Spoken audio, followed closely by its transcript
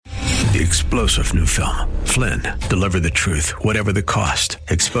The explosive new film, Flynn, deliver the truth, whatever the cost.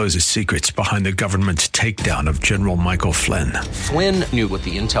 Exposes secrets behind the government's takedown of General Michael Flynn. Flynn knew what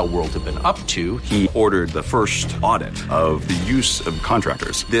the intel world had been up to. He ordered the first audit of the use of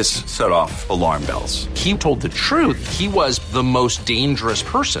contractors. This set off alarm bells. He told the truth. He was the most dangerous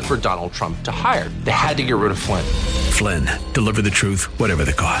person for Donald Trump to hire. They had to get rid of Flynn. Flynn, deliver the truth, whatever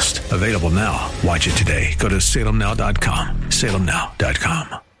the cost. Available now. Watch it today. Go to salemnow.com.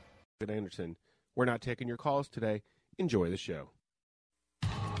 salemnow.com. Anderson. We're not taking your calls today. Enjoy the show.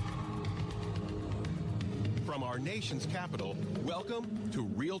 From our nation's capital, welcome to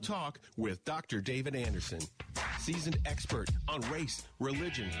Real Talk with Dr. David Anderson. Seasoned expert on race,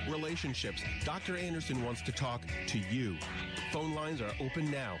 religion, relationships, Dr. Anderson wants to talk to you. Phone lines are open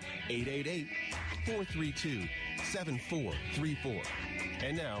now, 888-432-7434.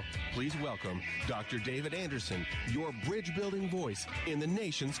 And now, please welcome Dr. David Anderson, your bridge-building voice in the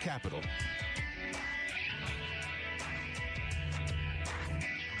nation's capital.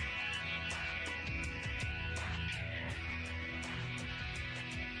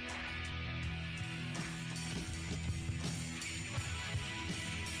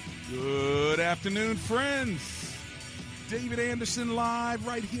 Good afternoon, friends. David Anderson live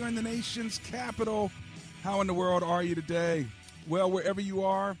right here in the nation's capital. How in the world are you today? Well, wherever you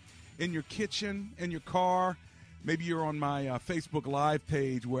are, in your kitchen, in your car, maybe you're on my Facebook Live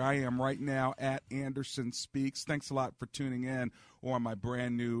page where I am right now at Anderson Speaks. Thanks a lot for tuning in, or on my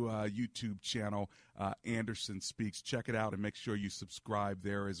brand new YouTube channel, Anderson Speaks. Check it out and make sure you subscribe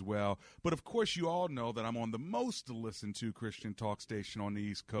there as well. But, of course, you all know that I'm on the most listened to Christian talk station on the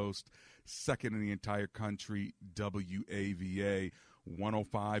East Coast, second in the entire country, WAVA.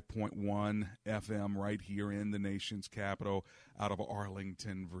 105.1 FM right here in the nation's capital out of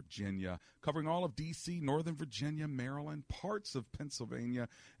Arlington, Virginia, covering all of D.C., Northern Virginia, Maryland, parts of Pennsylvania,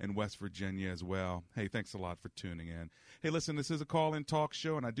 and West Virginia as well. Hey, thanks a lot for tuning in. Hey, listen, this is a call-in talk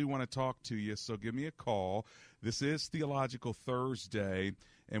show, and I do want to talk to you, so give me a call. This is Theological Thursday,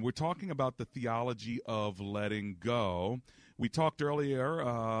 and we're talking about the theology of letting go. We talked earlier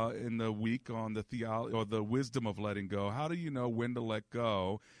in the week on the the wisdom of letting go. How do you know when to let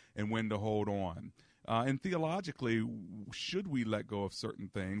go and when to hold on? And theologically, should we let go of certain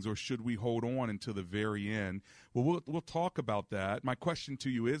things, or should we hold on until the very end? Well, we'll talk about that. My question to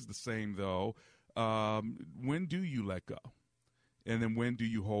you is the same, though. When do you let go? And then when do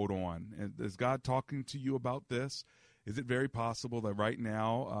you hold on? And is God talking to you about this? Is it very possible that right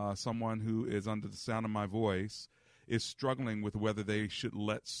now someone who is under the sound of my voice is struggling with whether they should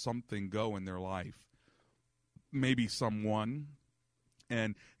let something go in their life? Maybe someone,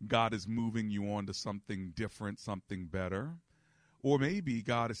 and God is moving you on to something different, something better. Or maybe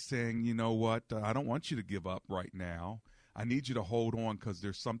God is saying, you know what, I don't want you to give up right now. I need you to hold on because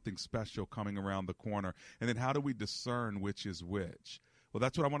there's something special coming around the corner. And then how do we discern which is which? Well,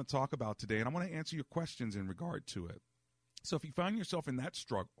 that's what I want to talk about today, and I want to answer your questions in regard to it. So if you find yourself in that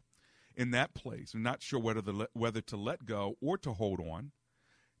struggle, in that place, and not sure whether to let go or to hold on,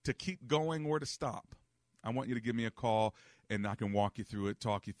 to keep going or to stop, I want you to give me a call, and I can walk you through it,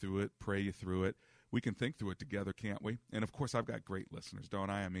 talk you through it, pray you through it. We can think through it together, can't we? And, of course, I've got great listeners, don't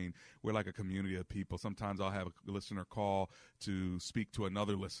I? I mean, we're like a community of people. Sometimes I'll have a listener call to speak to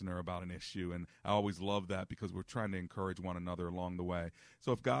another listener about an issue, and I always love that because we're trying to encourage one another along the way.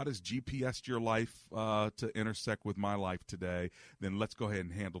 So if God has GPS'd your life to intersect with my life today, then let's go ahead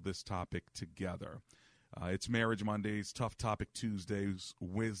and handle this topic together. It's Marriage Mondays, Tough Topic Tuesdays,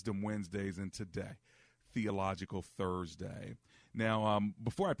 Wisdom Wednesdays, and today, Theological Thursday. Now,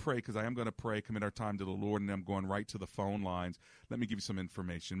 before I pray, because I am going to pray, commit our time to the Lord, and I'm going right to the phone lines, let me give you some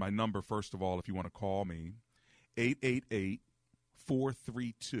information. My number, first of all, if you want to call me,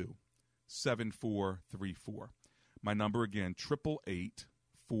 888-432-7434. My number again,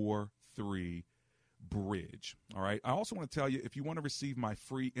 888-43-BRIDGE. All right. I also want to tell you, if you want to receive my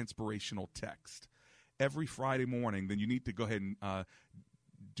free inspirational text every Friday morning, then you need to go ahead and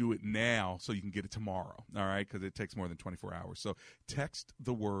do it now so you can get it tomorrow, all right, because it takes more than 24 hours. So text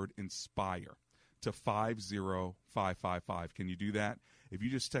the word INSPIRE to 50555. Can you do that? If you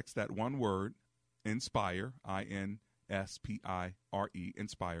just text that one word, INSPIRE, INSPIRE,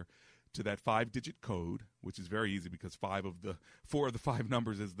 INSPIRE, to that 5-digit code, which is very easy because 4 of the 5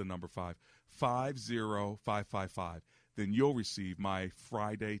 numbers is the number 5, 50555, then you'll receive my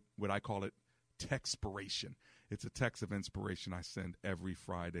Friday, what I call it, Textpiration. It's a text of inspiration I send every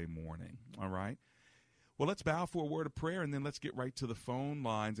Friday morning, all right? Well, let's bow for a word of prayer, and then let's get right to the phone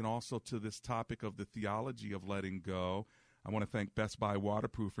lines and also to this topic of the theology of letting go. I want to thank Best Buy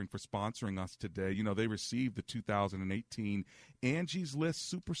Waterproofing for sponsoring us today. You know, they received the 2018 Angie's List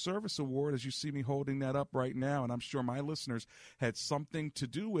Super Service Award, as you see me holding that up right now, and I'm sure my listeners had something to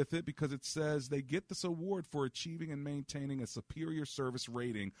do with it because it says they get this award for achieving and maintaining a superior service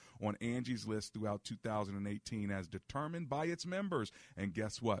rating on Angie's List throughout 2018 as determined by its members. And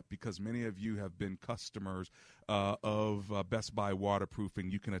guess what? Because many of you have been customers of Best Buy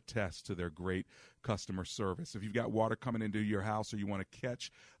Waterproofing, you can attest to their great customer service. If you've got water coming into your house or you want to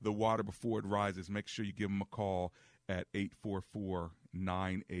catch the water before it rises, make sure you give them a call at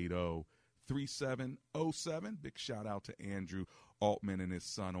 844-980-3707. Big shout out to Andrew Altman and his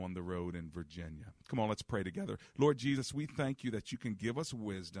son on the road in Virginia. Come on, let's pray together. Lord Jesus, we thank you that you can give us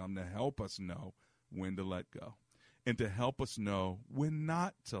wisdom to help us know when to let go and to help us know when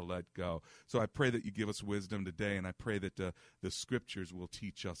not to let go. So I pray that you give us wisdom today, and I pray that the scriptures will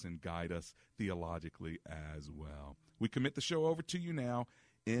teach us and guide us theologically as well. We commit the show over to you now.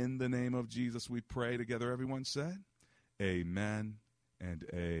 In the name of Jesus, we pray together. Everyone said, amen and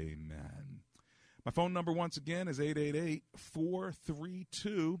amen. My phone number once again is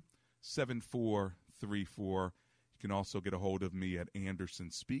 888-432-7434. You can also get a hold of me at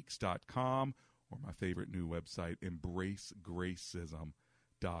andersonspeaks.com or my favorite new website,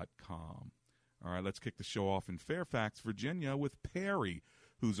 embracegracism.com. All right, let's kick the show off in Fairfax, Virginia with Perry,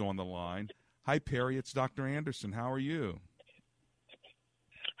 who's on the line. Hi, Perry. It's Dr. Anderson. How are you?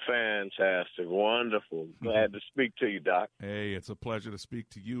 Fantastic. Wonderful. Glad to speak to you, Doc. Hey, it's a pleasure to speak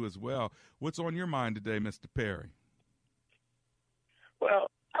to you as well. What's on your mind today, Mr. Perry? Well,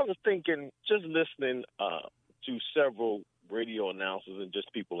 I was thinking, just listening to several radio announcers and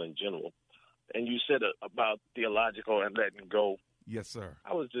just people in general, and you said about theological and letting go. Yes, sir.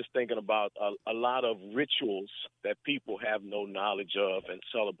 I was just thinking about a lot of rituals that people have no knowledge of and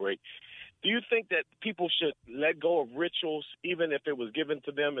celebrate. Do you think that people should let go of rituals, even if it was given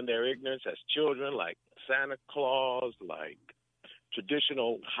to them in their ignorance as children, like Santa Claus, like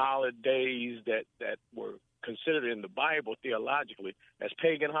traditional holidays that were considered in the Bible theologically as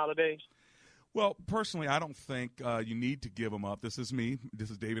pagan holidays? Well, personally, I don't think you need to give them up. This is me. This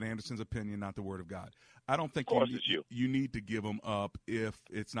is David Anderson's opinion, not the Word of God. I don't think you need to give them up if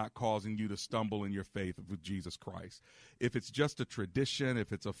it's not causing you to stumble in your faith with Jesus Christ. If it's just a tradition,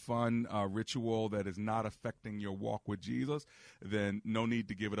 if it's a fun ritual that is not affecting your walk with Jesus, then no need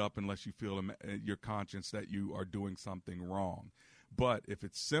to give it up unless you feel in your conscience that you are doing something wrong. But if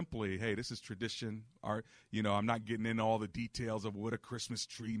it's simply, hey, this is tradition, or, I'm not getting into all the details of what a Christmas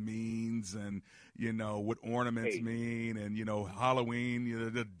tree means and, what ornaments mean and, Halloween,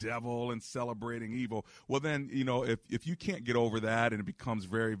 the devil and celebrating evil. Well, then, if you can't get over that and it becomes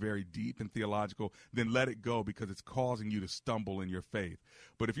very, very deep and theological, then let it go because it's causing you to stumble in your faith.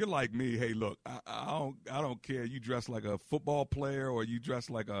 But if you're like me, hey, look, I don't care. You dress like a football player or you dress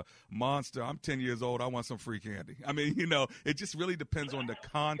like a monster. I'm 10 years old. I want some free candy. I mean, it just really depends on the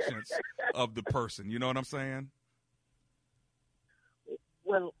conscience of the person. You know what I'm saying?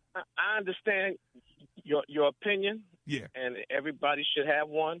 Well, I understand your opinion. Yeah. And everybody should have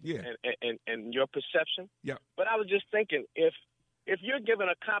one. Yeah. And your perception. Yeah. But I was just thinking, if you're given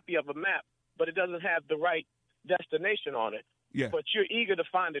a copy of a map, but it doesn't have the right destination on it, yeah, but you're eager to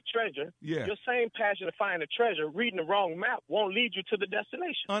find a treasure, yeah, your same passion to find a treasure, reading the wrong map won't lead you to the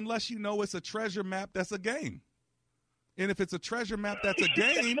destination. Unless you know it's a treasure map that's a game. And if it's a treasure map that's a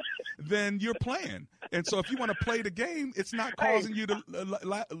game, then you're playing. And so if you want to play the game, it's not causing you to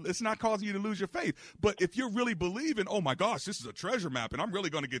lose your faith. But if you're really believing, oh my gosh, this is a treasure map and I'm really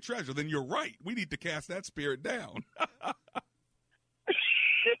going to get treasure, then you're right. We need to cast that spirit down.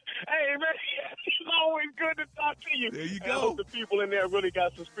 Hey, man, it's always good to talk to you. There you go. go. I hope the people in there really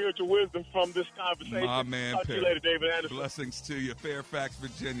got some spiritual wisdom from this conversation. My man, talk to you later, David Anderson. Blessings to you, Fairfax,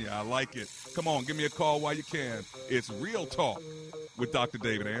 Virginia. I like it. Come on, give me a call while you can. It's Real Talk with Dr.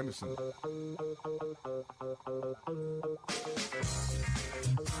 David Anderson.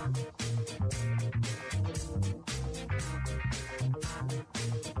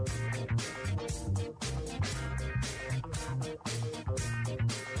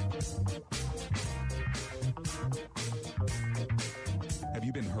 Have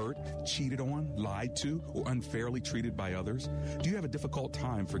you been hurt, cheated on, lied to, or unfairly treated by others? Do you have a difficult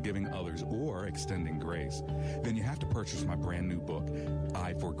time forgiving others or extending grace? Then you have to purchase my brand new book,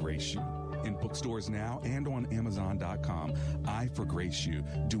 I Forgrace You. In bookstores now and on Amazon.com, I Forgrace You,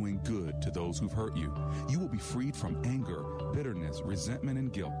 doing good to those who've hurt you. You will be freed from anger, bitterness, resentment,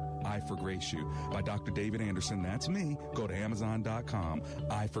 and guilt. I Forgrace You by Dr. David Anderson. That's me. Go to Amazon.com.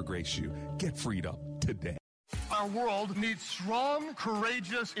 I Forgrace You. Get freed up today. our world need strong,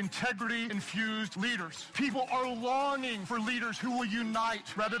 courageous, integrity-infused leaders. People are longing for leaders who will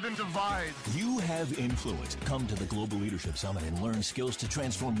unite rather than divide. You have influence. Come to the Global Leadership Summit and learn skills to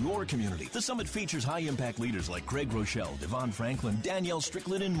transform your community. The summit features high-impact leaders like Craig Rochelle, Devon Franklin, Danielle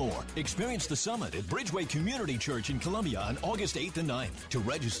Strickland, and more. Experience the summit at Bridgeway Community Church in Columbia on August 8th and 9th. To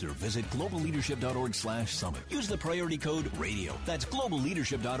register, visit globalleadership.org/summit. Use the priority code RADIO. That's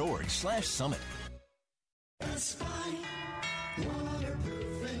globalleadership.org/summit. Best Buy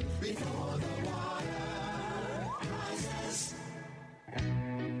waterproofing before the water rises.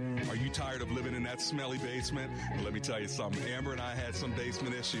 Are you tired of living in that smelly basement? Well, let me tell you something. Amber and I had some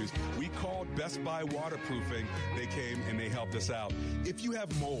basement issues. We called Best Buy Waterproofing. They came and they helped us out. If you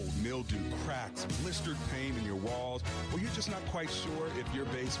have mold, mildew, cracks, blistered paint in your walls, or you're just not quite sure if your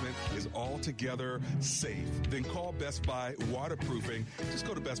basement is altogether safe, then call Best Buy Waterproofing. Just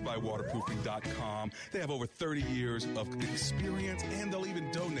go to bestbuywaterproofing.com. They have over 30 years of experience, and they'll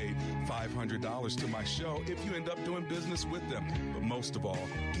even donate $500 to my show if you end up doing business with them. But most of all,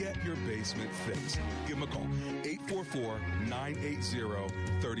 get your basement fixed. Give them a call,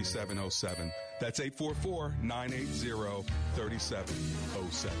 844-980-3707. That's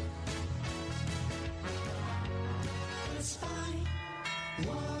 844-980-3707. Best Buy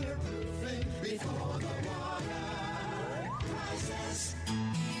waterproofing before the water rises.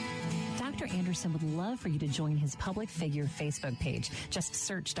 Dr. Anderson would love for you to join his public figure Facebook page. Just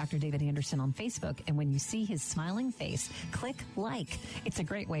search Dr. David Anderson on Facebook, and when you see his smiling face, click like. It's a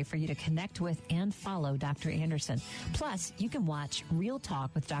great way for you to connect with and follow Dr. Anderson. Plus, you can watch Real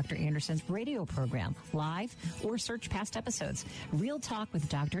Talk with Dr. Anderson's radio program live or search past episodes. Real Talk with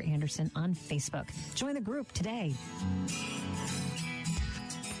Dr. Anderson on Facebook. Join the group today.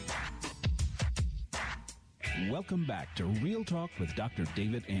 Welcome back to Real Talk with Dr.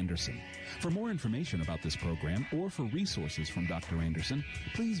 David Anderson. For more information about this program or for resources from Dr. Anderson,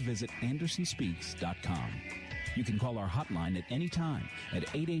 please visit andersonspeaks.com. You can call our hotline at any time at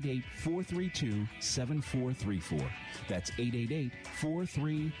 888-432-7434. That's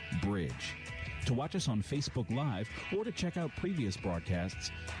 888-43-BRIDGE. To watch us on Facebook Live or to check out previous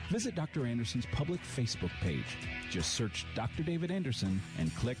broadcasts, visit Dr. Anderson's public Facebook page. Just search Dr. David Anderson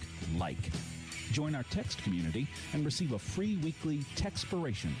and click like. Join our text community and receive a free weekly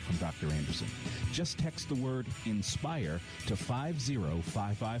Textpiration from Dr. Anderson. Just text the word INSPIRE to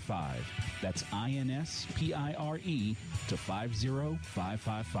 50555. That's INSPIRE to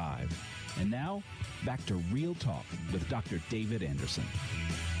 50555. And now, back to Real Talk with Dr. David Anderson.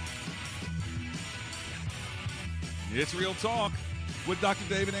 It's Real Talk with Dr.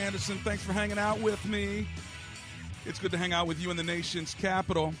 David Anderson. Thanks for hanging out with me. It's good to hang out with you in the nation's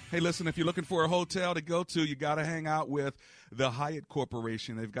capital. Hey, listen, if you're looking for a hotel to go to, you got to hang out with the Hyatt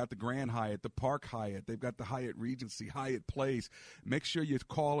Corporation. They've got the Grand Hyatt, the Park Hyatt. They've got the Hyatt Regency, Hyatt Place. Make sure you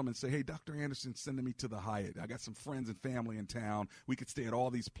call them and say, hey, Dr. Anderson, sending me to the Hyatt. I got some friends and family in town. We could stay at all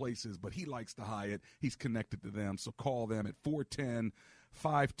these places, but he likes the Hyatt. He's connected to them. So call them at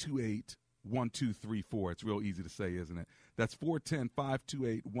 410-528-1234. It's real easy to say, isn't it? That's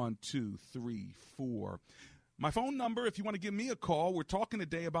 410-528-1234. My phone number, if you want to give me a call, we're talking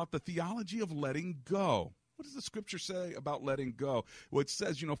today about the theology of letting go. What does the scripture say about letting go? Well, it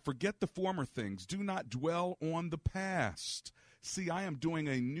says, forget the former things. Do not dwell on the past. See, I am doing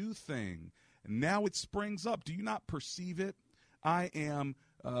a new thing. And now it springs up. Do you not perceive it? I am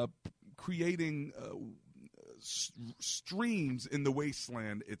creating streams in the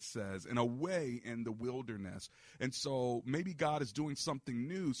wasteland, it says, and a way in the wilderness. And so maybe God is doing something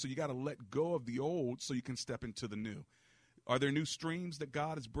new, so you got to let go of the old so you can step into the new. Are there new streams that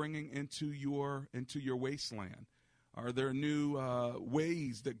God is bringing into your wasteland? Are there new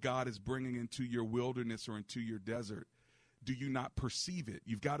ways that God is bringing into your wilderness or into your desert? Do you not perceive it?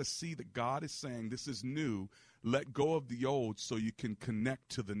 You've got to see that God is saying this is new. Let go of the old so you can connect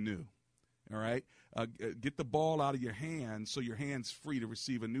to the new. All right? Get the ball out of your hand so your hand's free to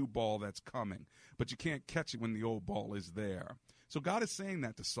receive a new ball that's coming. But you can't catch it when the old ball is there. So God is saying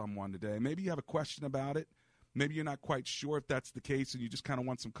that to someone today. Maybe you have a question about it. Maybe you're not quite sure if that's the case and you just kind of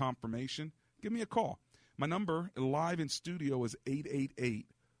want some confirmation. Give me a call. My number live in studio is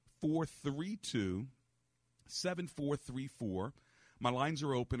 888-432-7434. My lines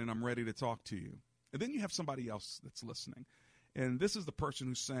are open and I'm ready to talk to you. And then you have somebody else that's listening. And this is the person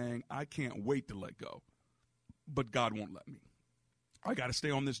who's saying, I can't wait to let go, but God won't let me. I got to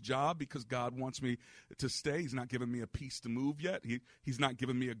stay on this job because God wants me to stay. He's not giving me a piece to move yet. He's not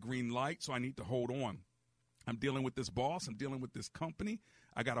giving me a green light, so I need to hold on. I'm dealing with this boss. I'm dealing with this company.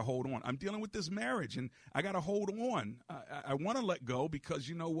 I got to hold on. I'm dealing with this marriage, and I got to hold on. I want to let go because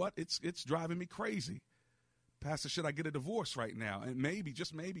you know what? It's driving me crazy. Pastor, should I get a divorce right now? And maybe,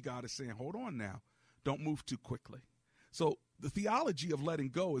 just maybe, God is saying, hold on now. Don't move too quickly. So the theology of letting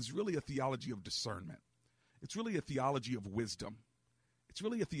go is really a theology of discernment. It's really a theology of wisdom. It's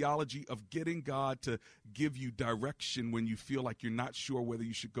really a theology of getting God to give you direction when you feel like you're not sure whether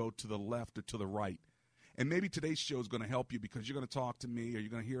you should go to the left or to the right. And maybe today's show is going to help you because you're going to talk to me or you're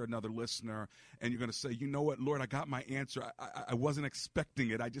going to hear another listener and you're going to say, you know what, Lord, I got my answer. I wasn't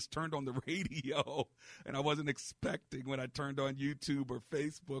expecting it. I just turned on the radio and I wasn't expecting when I turned on YouTube or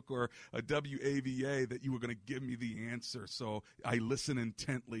Facebook or a WAVA that you were going to give me the answer. So I listen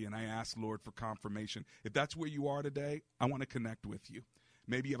intently and I ask, Lord, for confirmation. If that's where you are today, I want to connect with you.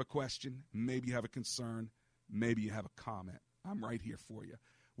 Maybe you have a question. Maybe you have a concern. Maybe you have a comment. I'm right here for you.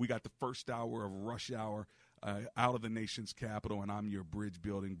 We got the first hour of Rush Hour out of the nation's capital, and I'm your bridge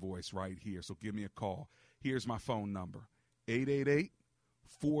building voice right here. So give me a call. Here's my phone number,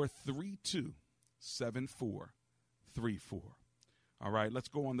 888-432-7434. All right, let's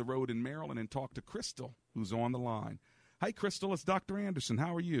go on the road in Maryland and talk to Crystal, who's on the line. Hi, Crystal. It's Dr. Anderson.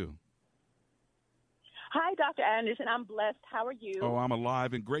 How are you? Hi, Dr. Anderson. I'm blessed. How are you? Oh, I'm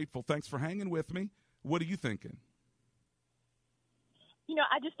alive and grateful. Thanks for hanging with me. What are you thinking? You know,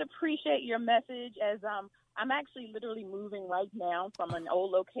 I just appreciate your message as I'm actually literally moving right now from an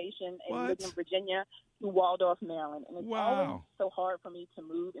old location in Richmond, Virginia to Waldorf, Maryland. And it's always so hard for me to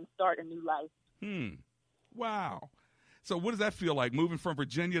move and start a new life. Wow. So what does that feel like, moving from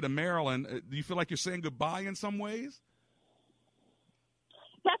Virginia to Maryland? Do you feel like you're saying goodbye in some ways?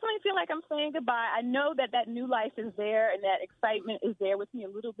 Definitely feel like I'm saying goodbye. I know that that new life is there and that excitement is there with me a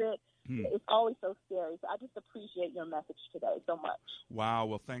little bit. It's always so scary. So I just appreciate your message today so much. Wow.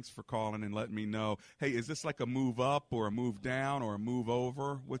 Well, thanks for calling and letting me know. Hey, is this like a move up or a move down or a move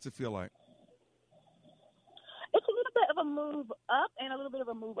over? What's it feel like? It's a little bit of a move up and a little bit of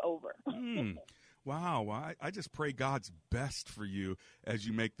a move over. Wow. Well, I just pray God's best for you as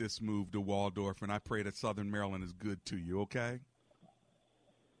you make this move to Waldorf, and I pray that Southern Maryland is good to you, okay?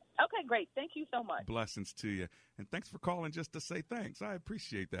 Okay, great. Thank you so much. Blessings to you. And thanks for calling just to say thanks. I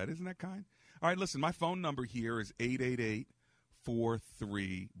appreciate that. Isn't that kind? All right, listen, my phone number here is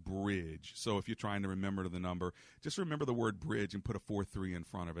 888-43-BRIDGE. So if you're trying to remember the number, just remember the word bridge and put a 43 in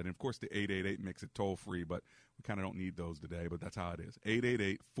front of it. And, of course, the 888 makes it toll-free, but we kind of don't need those today, but that's how it is.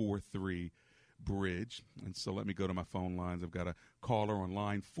 888-43-BRIDGE. And so let me go to my phone lines. I've got a caller on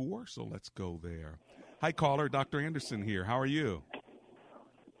line 4, so let's go there. Hi, caller. Dr. Anderson here. How are you?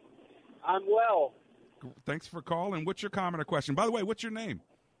 I'm well. Thanks for calling. What's your comment or question? By the way, what's your name?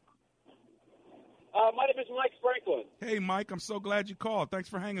 My name is Mike Franklin. Hey, Mike, I'm so glad you called. Thanks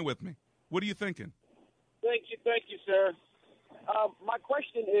for hanging with me. What are you thinking? Thank you, sir. My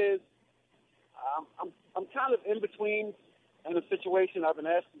question is, I'm kind of in between in a situation. I've been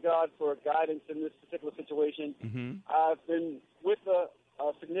asking God for guidance in this particular situation. I've been with a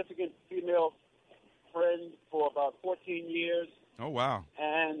significant female friend for about 14 years. Oh, wow.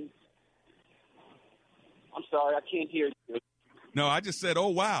 And I'm sorry, I can't hear you. No, I just said, oh,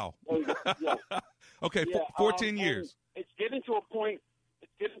 wow. Yeah. Okay, 14 years. It's getting to a point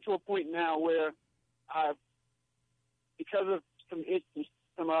now where because of some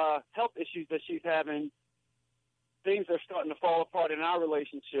health issues that she's having, things are starting to fall apart in our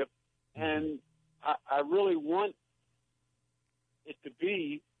relationship. And I really want it to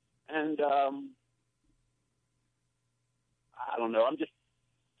be, and I don't know.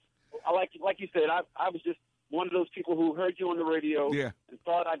 Like you said, I was just one of those people who heard you on the radio and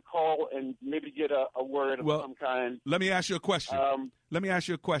thought I'd call and maybe get a word of some kind. Let me ask you a question.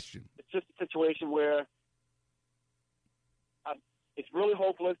 It's just a situation where it's really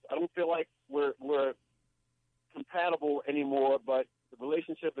hopeless. I don't feel like we're compatible anymore, but the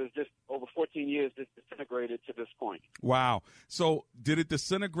relationship is just over 14 years just disintegrated to this point. Wow. So did it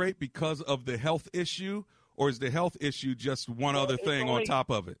disintegrate because of the health issue, or is the health issue just one other thing on top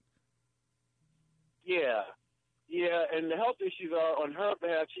of it? Yeah, and the health issues are on her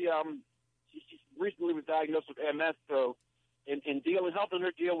behalf. She recently was diagnosed with MS, so in helping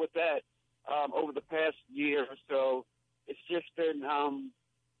her deal with that over the past year or so, it's just been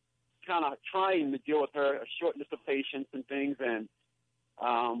kind of trying to deal with her, a shortness of patience and things, and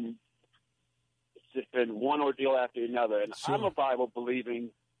it's just been one ordeal after another. And sure. I'm a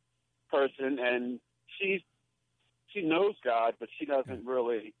Bible-believing person, and she knows God, but she doesn't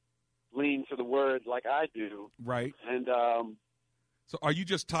really lean to the Word like I do. Right. And so are you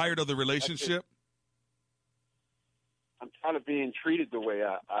just tired of the relationship? I'm tired of being treated the way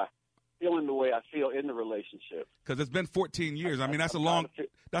I feeling the way I feel in the relationship. Because it's been 14 years. I mean, that's a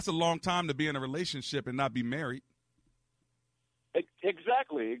long time to be in a relationship and not be married.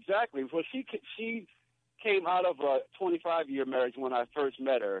 Exactly. Well, she came out of a 25-year marriage when I first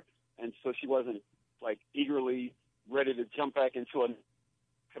met her, and so she wasn't like eagerly ready to jump back into a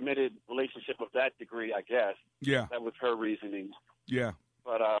committed relationship of that degree, I guess. Yeah. That was her reasoning. Yeah.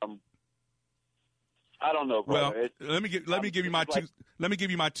 But I don't know, brother. Well, let me give you my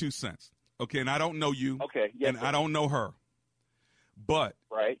 2 cents. Okay, and I don't know you. Okay. Yes, and sir. I don't know her. But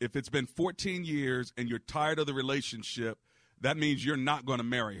right. if it's been 14 years and you're tired of the relationship, that means you're not going to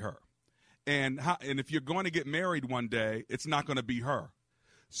marry her. And if you're going to get married one day, it's not going to be her.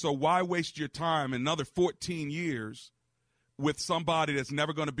 So why waste your time another 14 years with somebody that's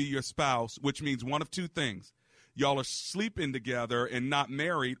never going to be your spouse, which means one of two things. Y'all are sleeping together and not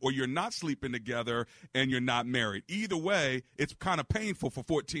married, or you're not sleeping together and you're not married. Either way, it's kind of painful for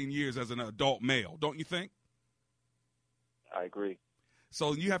 14 years as an adult male, don't you think? I agree.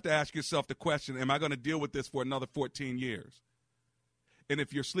 So you have to ask yourself the question, am I going to deal with this for another 14 years? And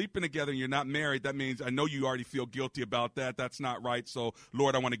if you're sleeping together and you're not married, that means I know you already feel guilty about that. That's not right. So,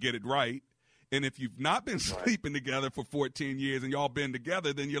 Lord, I want to get it right. And if you've not been sleeping together for 14 years and y'all been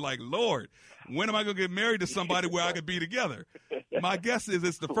together, then you're like, Lord, when am I going to get married to somebody where I could be together? My guess is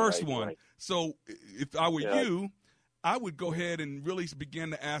it's the first one. Right. So if I were you, I would go ahead and really begin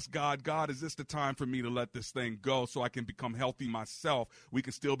to ask God, is this the time for me to let this thing go so I can become healthy myself? We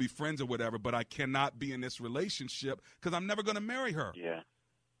can still be friends or whatever, but I cannot be in this relationship because I'm never going to marry her. Yeah.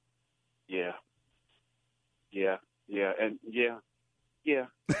 And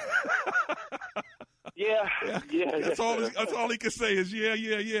That's all he can say is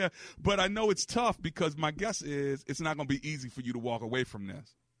yeah. But I know it's tough because my guess is it's not going to be easy for you to walk away from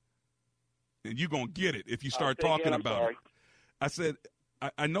this. And you're going to get it if you start talking about it. I said,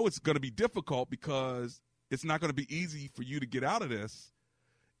 I know it's going to be difficult because it's not going to be easy for you to get out of this.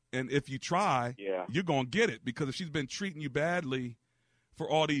 And if you try, you're going to get it because if she's been treating you badly for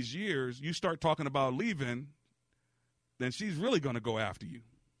all these years, you start talking about leaving, then she's really going to go after you.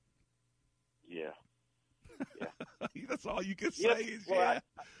 Yeah. That's all you can say is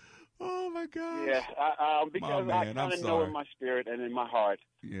oh my gosh. Yeah, because I kind of know in my spirit and in my heart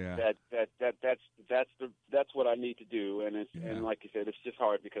that's what I need to do, and and like you said, it's just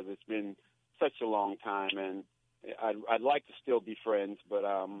hard because it's been such a long time, and I'd like to still be friends, but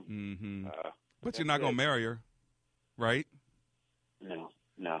but you're not gonna marry her, right? No.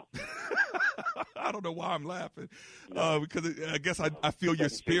 I don't know why I'm laughing, because I guess I feel your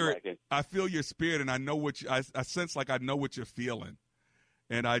spirit. I feel your spirit, and I know I sense like I know what you're feeling.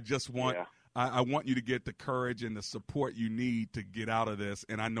 And I just want I want you to get the courage and the support you need to get out of this.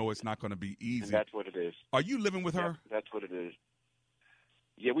 And I know it's not going to be easy. And that's what it is. Are you living with her? That's what it is.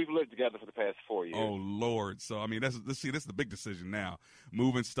 Yeah, we've lived together for the past 4 years. Oh, Lord. So, I mean, this is the big decision now.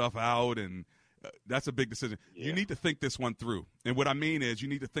 Moving stuff out, and that's a big decision. Yeah. You need to think this one through. And what I mean is you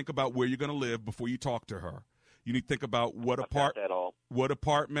need to think about where you're going to live before you talk to her. You need to think about what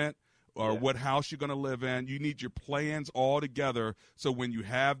apartment, or what house you're going to live in. You need your plans all together so when you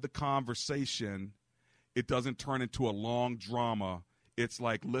have the conversation, it doesn't turn into a long drama. It's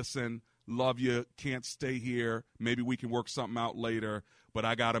like, listen, love you, can't stay here. Maybe we can work something out later, but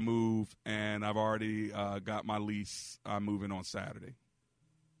I got to move, and I've already got my lease. I'm moving on Saturday.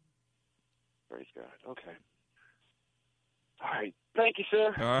 Praise God. Okay. All right. Thank you,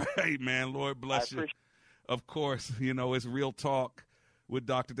 sir. All right, man. Lord bless you. Of course, it's Real Talk with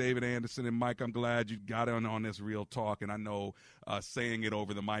Dr. David Anderson. And, Mike, I'm glad you got on this Real Talk. And I know saying it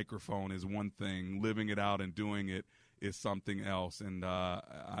over the microphone is one thing. Living it out and doing it is something else. And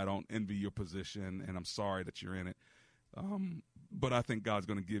I don't envy your position, and I'm sorry that you're in it. But I think God's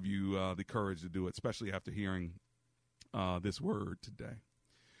going to give you the courage to do it, especially after hearing this word today.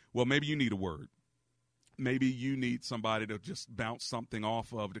 Well, maybe you need a word. Maybe you need somebody to just bounce something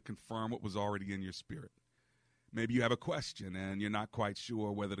off of to confirm what was already in your spirit. Maybe you have a question and you're not quite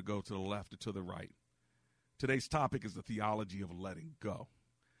sure whether to go to the left or to the right. Today's topic is the theology of letting go.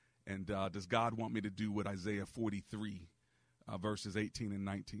 And does God want me to do what Isaiah 43 verses 18 and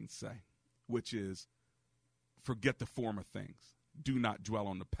 19 say, which is, forget the former things. Do not dwell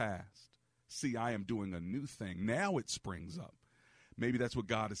on the past. See, I am doing a new thing. Now it springs up. Maybe that's what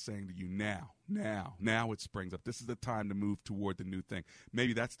God is saying to you now. Now it springs up. This is the time to move toward the new thing.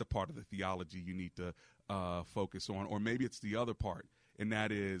 Maybe that's the part of the theology you need to focus on. Or maybe it's the other part, and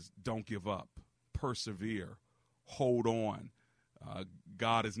that is don't give up. Persevere. Hold on.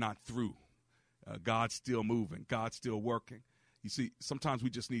 God is not through. God's still moving. God's still working. You see, sometimes we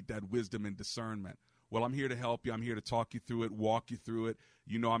just need that wisdom and discernment. Well, I'm here to help you. I'm here to talk you through it, walk you through it.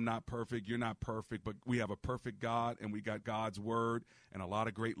 You know I'm not perfect. You're not perfect, but we have a perfect God, and we got God's word and a lot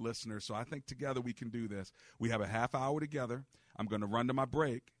of great listeners. So I think together we can do this. We have a half hour together. I'm going to run to my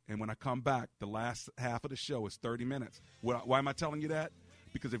break, and when I come back, the last half of the show is 30 minutes. Why am I telling you that?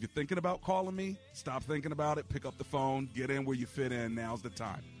 Because if you're thinking about calling me, stop thinking about it, pick up the phone, get in where you fit in. Now's the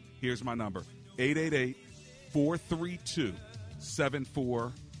time. Here's my number,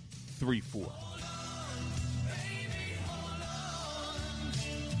 888-432-7434.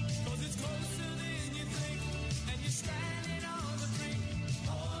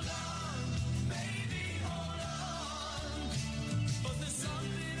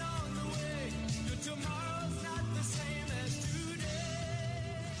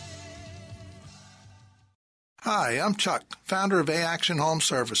 Hi, I'm Chuck, founder of A-Action Home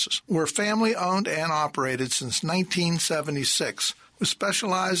Services. We're family-owned and operated since 1976. We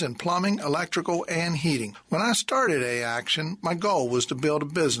specialize in plumbing, electrical, and heating. When I started A-Action, my goal was to build a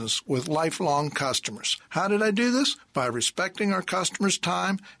business with lifelong customers. How did I do this? By respecting our customers'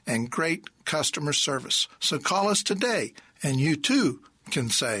 time and great customer service. So call us today, and you too can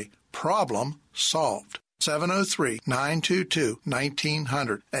say, problem solved.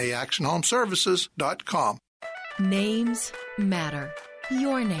 703-922-1900, AActionHomeservices.com. Names matter.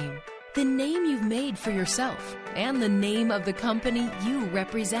 Your name, the name you've made for yourself, and the name of the company you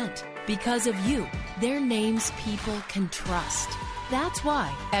represent. Because of you, their names people can trust. That's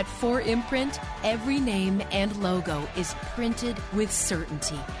why at 4imprint, every name and logo is printed with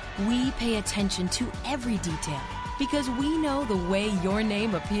certainty. We pay attention to every detail because we know the way your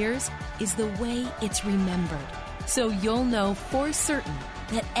name appears is the way it's remembered. So you'll know for certain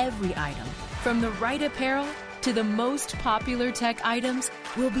that every item, from the right apparel to the most popular tech items,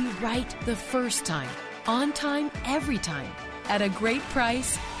 will be right the first time, on time, every time, at a great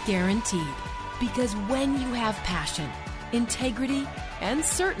price, guaranteed. Because when you have passion, integrity, and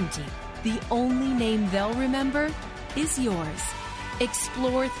certainty, the only name they'll remember is yours.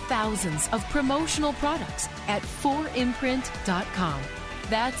 Explore thousands of promotional products at 4imprint.com.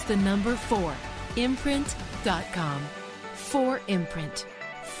 That's the number 4, imprint.com. 4imprint.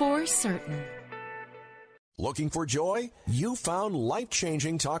 For certain. Looking for joy? You found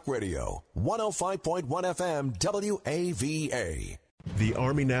life-changing talk radio. 105.1 FM WAVA. The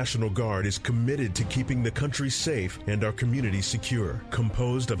Army National Guard is committed to keeping the country safe and our communities secure.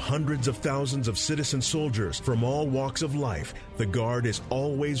 Composed of hundreds of thousands of citizen soldiers from all walks of life, the Guard is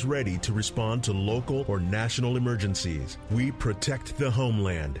always ready to respond to local or national emergencies. We protect the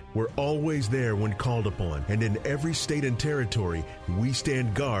homeland. We're always there when called upon, and in every state and territory, we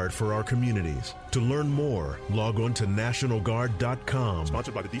stand guard for our communities. To learn more, log on to NationalGuard.com.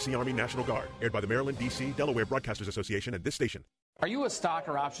 Sponsored by the D.C. Army National Guard. Aired by the Maryland, D.C., Delaware Broadcasters Association and this station. Are you a stock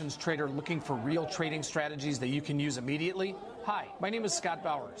or options trader looking for real trading strategies that you can use immediately? Hi, my name is Scott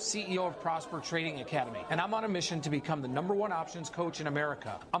Bauer, CEO of Prosper Trading Academy, and I'm on a mission to become the #1 options coach in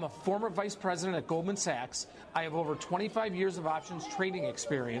America. I'm a former vice president at Goldman Sachs. I have over 25 years of options trading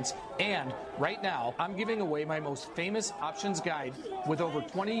experience, and right now, I'm giving away my most famous options guide with over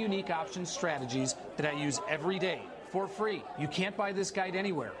 20 unique options strategies that I use every day for free. You can't buy this guide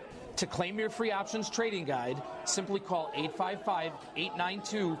anywhere. To claim your free options trading guide, simply call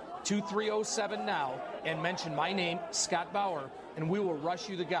 855-892-2307 now and mention my name, Scott Bauer, and we will rush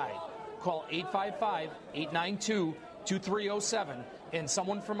you the guide. Call 855-892-2307, and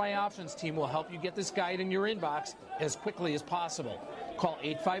someone from my options team will help you get this guide in your inbox as quickly as possible. Call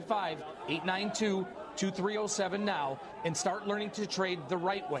 855-892-2307 now and start learning to trade the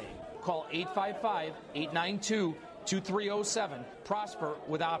right way. Call 855-892-2307. 2307. Prosper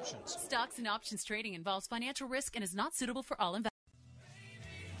with options. Stocks and options trading involves financial risk and is not suitable for all investors.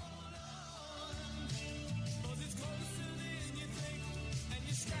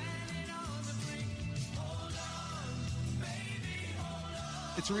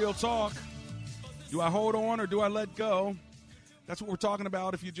 It's Real Talk. Do I hold on or do I let go? That's what we're talking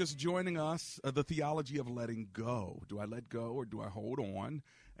about if you're just joining us, the theology of letting go. Do I let go or do I hold on?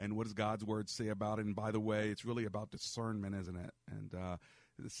 And what does God's word say about it? And by the way, it's really about discernment, isn't it? And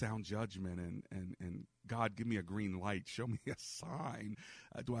sound judgment and God, give me a green light. Show me a sign.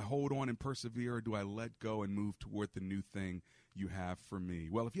 Do I hold on and persevere or do I let go and move toward the new thing you have for me?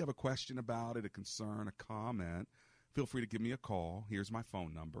 Well, if you have a question about it, a concern, a comment, feel free to give me a call. Here's my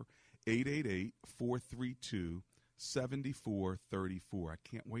phone number, 888-432-7434. I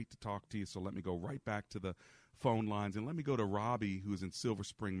can't wait to talk to you, so let me go right back to the phone lines, and let me go to Robbie, who's in Silver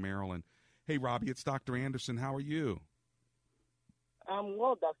Spring, Maryland. Hey, Robbie, it's Dr. Anderson. How are you? I'm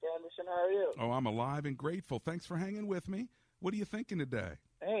well, Dr. Anderson. How are you? Oh, I'm alive and grateful. Thanks for hanging with me. What are you thinking today?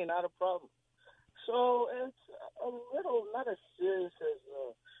 Hey, not a problem. So it's a little, not as serious as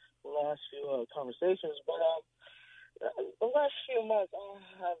the last few conversations, but The last few months, I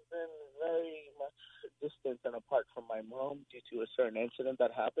have been very much distant and apart from my mom due to a certain incident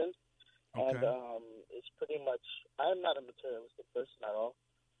that happened. Okay. And it's pretty much, I'm not a materialistic person at all.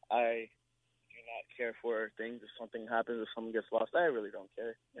 I do not care for things. If something happens, if someone gets lost, I really don't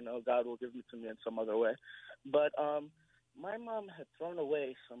care. You know, God will give it to me in some other way. But my mom had thrown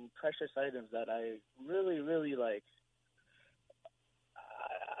away some precious items that I really, really like.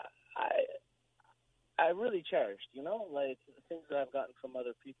 I really cherished, you know, like things that I've gotten from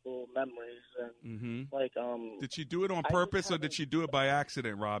other people, memories, and like. Did she do it on purpose or did she do it by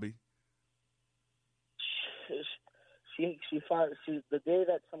accident, Robbie? She the day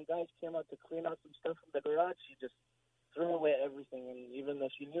that some guys came out to clean out some stuff from the garage, she just threw away everything, and even though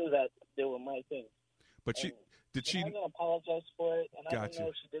she knew that they were my things. But she I'm gonna apologize for it, and I don't Gotcha. know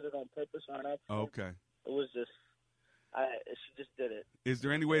if she did it on purpose or not. Okay. It was just. She just did it. Is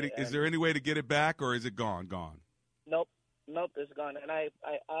there any way to get it back, or is it gone? Nope, it's gone. And I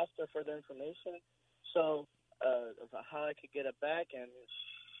asked her for the information, so about how I could get it back, and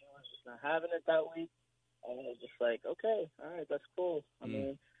she was just not having it that week. And I was just like, okay, all right, that's cool. I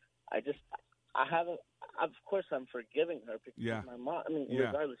mean, I haven't. Of course, I'm forgiving her because she's my mom. I mean,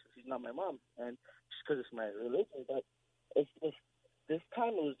 regardless if she's not my mom, and just because it's my religion, but it's just. This time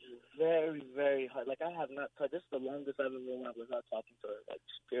it was just very, very hard. Like, I have not touched. This is the longest I've ever went without talking to her, like,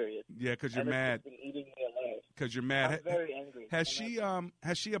 period. Yeah, because you're and mad. It's just been eating me alive. Because you're mad. I'm very angry. Has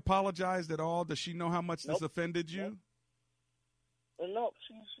she apologized at all? Does she know how much this offended you? No,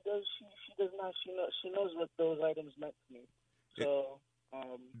 she does. She does not. She knows what those items meant to me. So.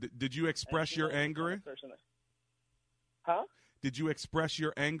 Did you express your anger? Huh? Did you express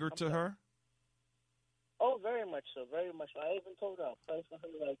your anger to her? Oh, very much so, very much. I even told her, I for her,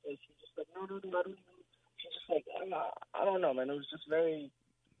 like, she's just like, no, I don't even. She's just like, I don't know, man. It was just very.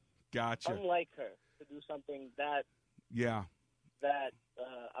 Gotcha. Unlike her to do something that. Yeah. That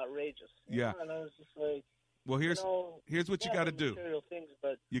outrageous. Yeah. And I was just like. Well, here's what you got to do. Things,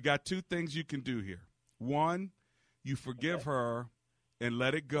 but you got two things you can do here. One, you forgive her and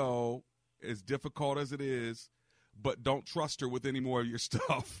let it go, as difficult as it is. But don't trust her with any more of your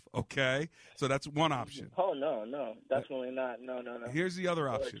stuff, okay? So that's one option. Oh, no, definitely not. No. Here's the other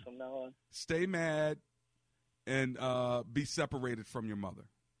option. From now on. Stay mad and be separated from your mother.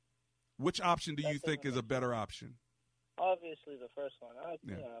 Which option do you think is a better option? Obviously the first one.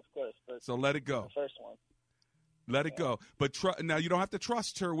 Yeah, of course. But so let it go. The first one. Let it go. But now you don't have to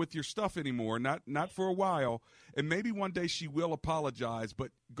trust her with your stuff anymore, not for a while. And maybe one day she will apologize,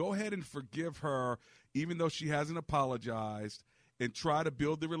 but go ahead and forgive her even though she hasn't apologized, and try to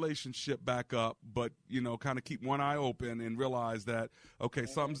build the relationship back up, but, kind of keep one eye open and realize that, okay,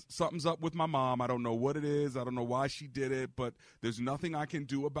 something's up with my mom. I don't know what it is. I don't know why she did it, but there's nothing I can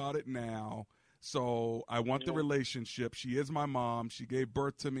do about it now. So I want the relationship. She is my mom. She gave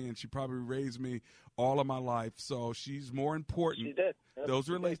birth to me, and she probably raised me all of my life. So she's more important. She did. Yep,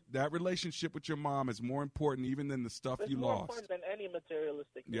 that relationship with your mom is more important even than the stuff you lost. It's more important than any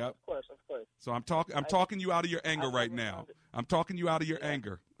materialistic thing. Yep. Of course. So I'm talking you out of your anger right now. I'm talking you out of your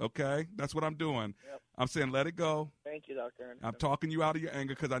anger, okay? That's what I'm doing. Yep. I'm saying let it go. Thank you, Dr. Anderson. I'm talking you out of your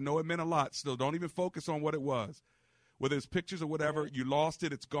anger because I know it meant a lot. Still, don't even focus on what it was. Whether it's pictures or whatever, you lost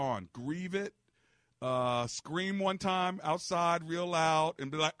it, it's gone. Grieve it. Scream one time outside real loud and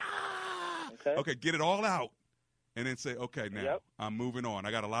be like, ah! Okay, get it all out. And then say, okay, now I'm moving on.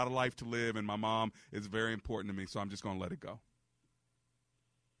 I got a lot of life to live, and my mom is very important to me, so I'm just going to let it go.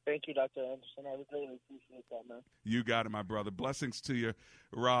 Thank you, Dr. Anderson. I would really appreciate that, man. You got it, my brother. Blessings to you,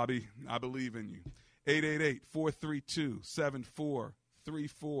 Robbie. I believe in you.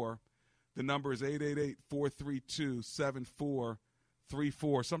 888-432-7434. The number is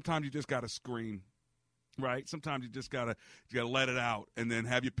 888-432-7434. Sometimes you just got to scream. Right? Sometimes you just gotta let it out and then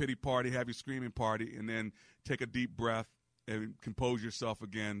have your pity party, have your screaming party, and then take a deep breath and compose yourself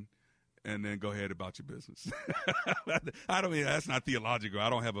again, and then go ahead about your business. That's not theological. I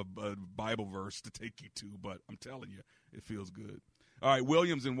don't have a Bible verse to take you to, but I'm telling you, it feels good. All right,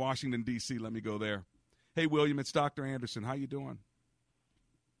 William's in Washington, D.C. Let me go there. Hey, William, it's Dr. Anderson. How you doing?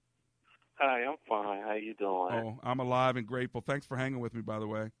 Hi, I'm fine. How you doing? Oh, I'm alive and grateful. Thanks for hanging with me, by the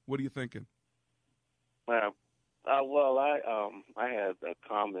way. What are you thinking? I had a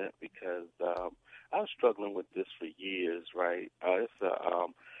comment because I was struggling with this for years, right?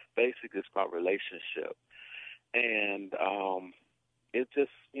 Basically it's about relationship. And it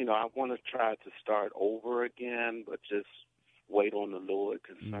just, I want to try to start over again, but just wait on the Lord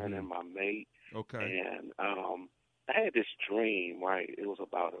concerning my mate. Okay. And I had this dream, right? It was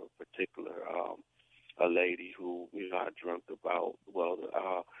about a particular a lady who, I dreamt about. Well,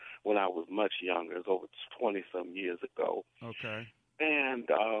 when I was much younger. It was over 20-some years ago. Okay. And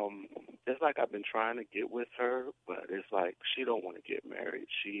it's like I've been trying to get with her, but it's like she don't want to get married.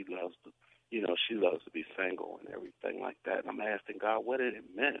 She loves to, she loves to be single and everything like that. And I'm asking God what it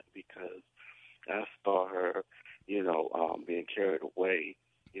meant, because I saw her, being carried away.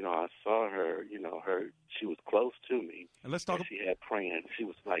 I saw her, she was close to me. And let's talk. She had praying. She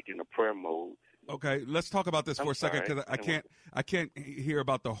was like in a prayer mode. Okay, let's talk about this for a second, because I can't hear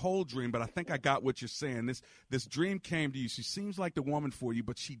about the whole dream, but I think I got what you're saying. This dream came to you. She seems like the woman for you,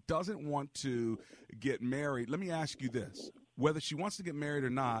 but she doesn't want to get married. Let me ask you this: whether she wants to get married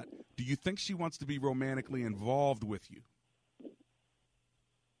or not, do you think she wants to be romantically involved with you?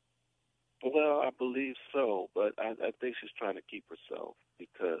 Well, I believe so, but I think she's trying to keep herself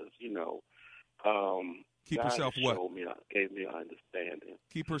because, keep God herself what? Gave me an understanding.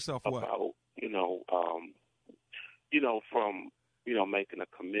 Keep herself about, what? From making a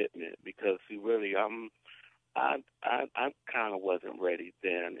commitment, because see, really, I kind of wasn't ready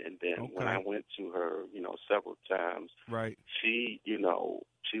then, and then when I went to her, several times, right? She,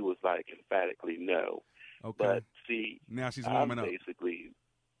 she was like emphatically no. Okay. But see, now she's warming up. Basically,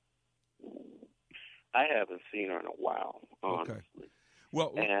 I haven't seen her in a while, honestly. Okay.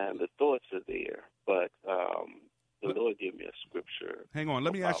 Well, and the thoughts are there, but the Lord gave me a scripture. Hang on,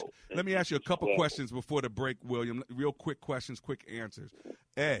 let me ask you a couple questions before the break, William. Real quick questions, quick answers.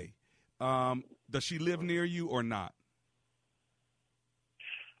 A, does she live near you or not?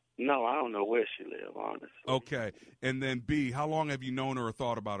 No, I don't know where she lives, honestly. Okay, and then B, how long have you known her or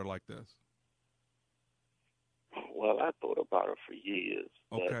thought about her like this? Well, I thought about her for years.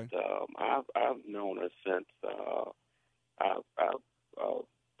 Okay. But I've known her since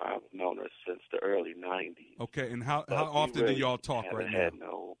I've known her since the early '90s. Okay, and how often do y'all talk right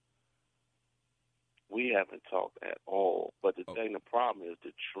now? We haven't talked at all. But the thing, the problem is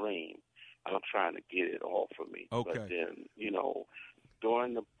the dream. I'm trying to get it off of me. Okay. But then,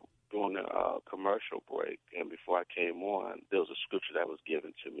 during the commercial break and before I came on, there was a scripture that was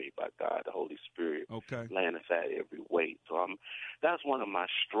given to me by God, the Holy Spirit, laying aside every weight. So that's one of my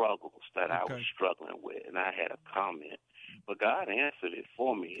struggles that I was struggling with, and I had a comment. But God answered it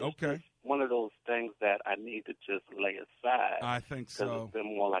for me. It's just one of those things that I need to just lay aside. I think so. Because it's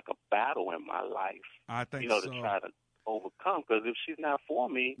been more like a battle in my life. I think to try to overcome. Because if she's not for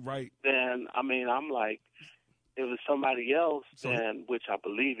me, then, I'm like, if it's somebody else, then, which I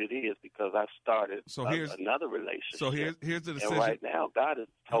believe it is, because I've started another relationship. So here's the decision. And right now, God has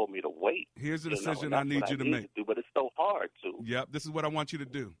told me to wait. Here's the decision I need you to make. But it's so hard to. Yep, this is what I want you to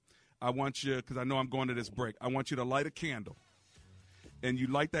do. I want you, because I know I'm going to this break, I want you to light a candle. And you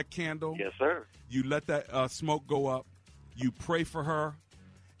light that candle. Yes, sir. You let that smoke go up. You pray for her,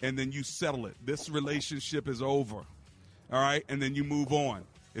 and then you settle it. This relationship is over. All right? And then you move on.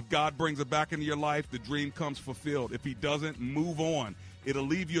 If God brings it back into your life, the dream comes fulfilled. If he doesn't, move on. It'll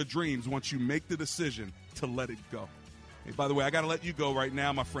leave your dreams once you make the decision to let it go. Hey, by the way, I got to let you go right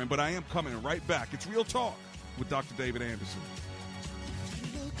now, my friend, but I am coming right back. It's Real Talk with Dr. David Anderson.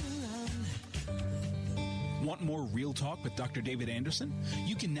 Want more Real Talk with Dr. David Anderson?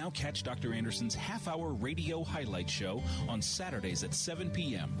 You can now catch Dr. Anderson's half-hour radio highlight show on Saturdays at 7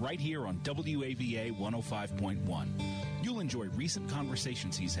 p.m. right here on WAVA 105.1. You'll enjoy recent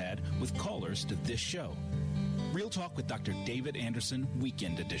conversations he's had with callers to this show. Real Talk with Dr. David Anderson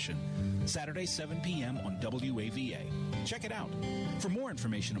Weekend Edition, Saturday 7 p.m. on WAVA. Check it out. For more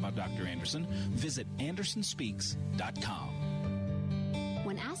information about Dr. Anderson, visit andersonspeaks.com.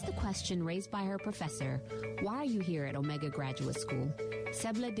 When asked the question raised by her professor, why are you here at Omega Graduate School?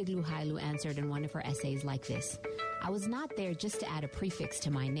 Sebla Digluhailu answered in one of her essays like this: I was not there just to add a prefix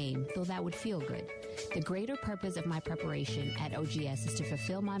to my name, though that would feel good. The greater purpose of my preparation at OGS is to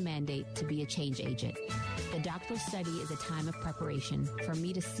fulfill my mandate to be a change agent. The doctoral study is a time of preparation for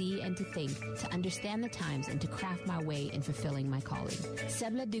me to see and to think, to understand the times, and to craft my way in fulfilling my calling.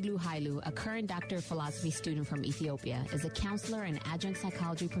 Sebla Digluhailu, a current Doctor of Philosophy student from Ethiopia, is a counselor and adjunct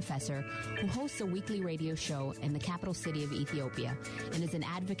psychology professor who hosts a weekly radio show in the capital city of Ethiopia and is an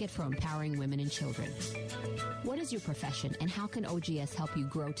advocate for empowering women and children. What is your profession, and how can OGS help you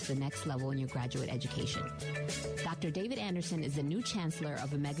grow to the next level in your graduate education? Dr. David Anderson is the new chancellor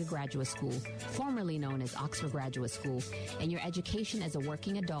of Omega Graduate School, formerly known as Oxford Graduate School, and your education as a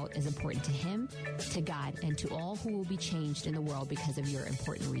working adult is important to him, to God, and to all who will be changed in the world because of your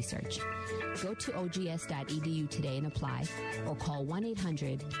important research. Go to ogs.edu today and apply, or call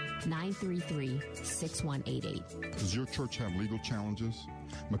 1-800-933-6188. Does your church have legal challenges?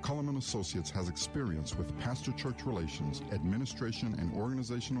 McCullum & Associates has experience with pastor-church relations, administration and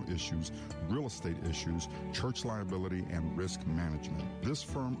organizational issues, real estate issues, church liability, and risk management. This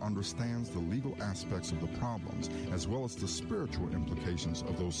firm understands the legal aspects of the problems as well as the spiritual implications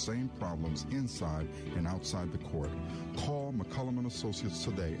of those same problems inside and outside the court. Call McCullum & Associates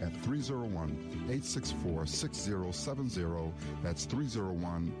today at 301-864-6070. That's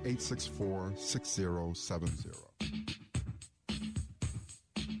 301-864-6070.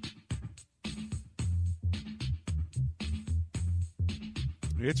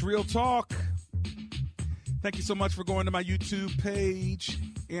 It's Real Talk. Thank you so much for going to my YouTube page,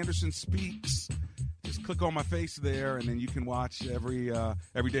 Anderson Speaks. Just click on my face there, and then you can watch every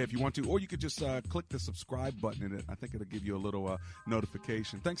day if you want to. Or you could just click the subscribe button, and I think it'll give you a little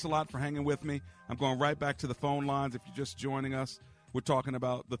notification. Thanks a lot for hanging with me. I'm going right back to the phone lines. If you're just joining us, we're talking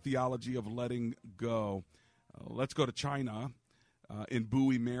about the theology of letting go. Let's go to China in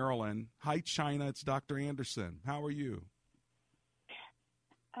Bowie, Maryland. Hi, China. It's Dr. Anderson. How are you?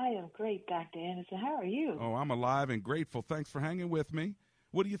 I am great, Dr. Anderson. How are you? Oh, I'm alive and grateful. Thanks for hanging with me.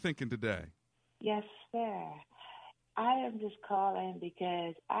 What are you thinking today? Yes, sir. I am just calling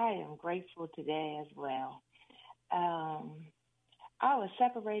because I am grateful today as well. I was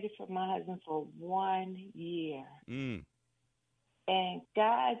separated from my husband for 1 year. And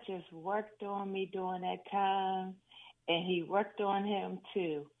God just worked on me during that time, and he worked on him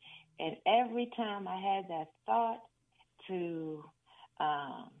too. And every time I had that thought to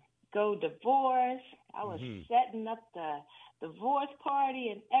go divorce, I was setting up the divorce party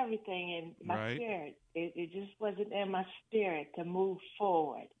and everything in my spirit. It just wasn't in my spirit to move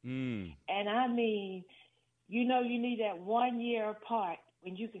forward. And I mean, you know, you need that 1 year apart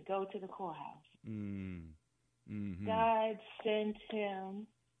when you could go to the courthouse. God sent him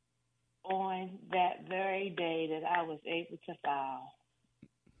on that very day that I was able to file.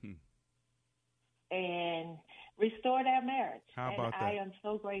 And restored our marriage. How about that? I am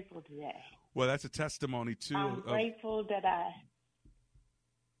so grateful today. Well, that's a testimony, too. I'm grateful that I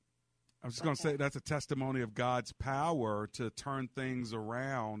was just going to say that's a testimony of God's power to turn things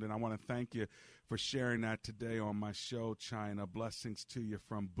around, and I want to thank you for sharing that today on my show, China. Blessings to you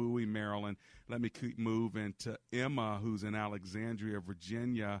from Bowie, Maryland. Let me keep moving to Emma, who's in Alexandria,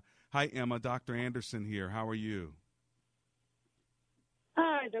 Virginia. Hi, Emma. Dr. Anderson here. How are you?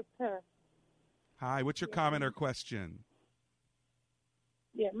 Hi, Doctor. Hi. What's your comment or question?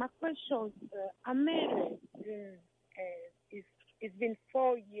 Yeah, my question, I'm married. It's been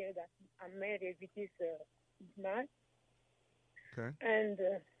 4 years that I'm married with this man. Okay. And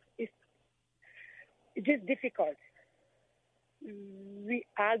it's just difficult. We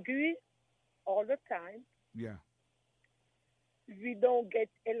argue all the time. Yeah. We don't get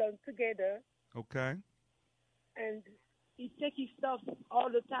along together. Okay. And he takes his stuff all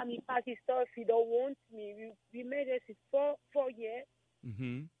the time. He packs his stuff. He don't want me. We made it for 4 years.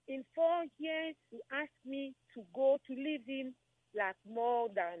 Mm-hmm. In 4 years, he asked me to go to leave him like more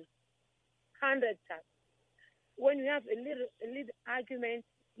than 100 times. When we have a little argument,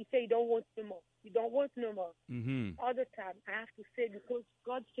 he say he don't want no more. He don't want no more. Mm-hmm. All the time, I have to say, because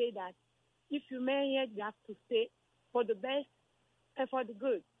God said that if you marry it, you have to stay for the best and for the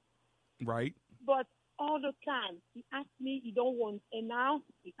good. Right. But all the time, he asked me, he don't want, and now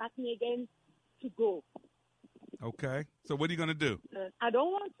he asked me again to go. Okay. So what are you going to do? I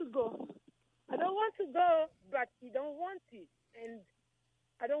don't want to go. I don't want to go, but he don't want it, and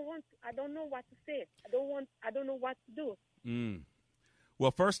I don't know what to say. I don't know what to do.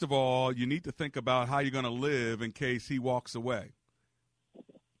 Well, first of all, you need to think about how you're going to live in case he walks away.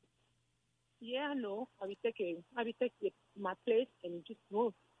 Yeah, I know. I will take my place and just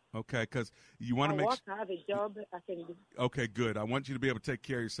move. Okay, because you want to make. I have a job. I can do. Okay, good. I want you to be able to take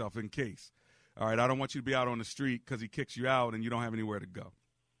care of yourself in case. All right, I don't want you to be out on the street because he kicks you out and you don't have anywhere to go.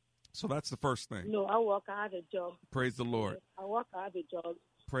 So that's the first thing. No, I work. I have a job. Praise the Lord. I work. I have a job.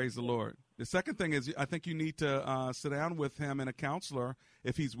 Praise the Lord. The second thing is I think you need to sit down with him and a counselor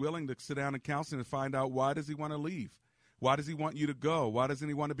if he's willing to sit down and counsel and find out why does he want to leave? Why does he want you to go? Why doesn't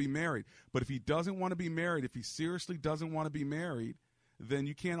he want to be married? But if he doesn't want to be married, if he seriously doesn't want to be married, then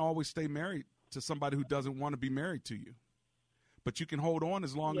you can't always stay married to somebody who doesn't want to be married to you. But you can hold on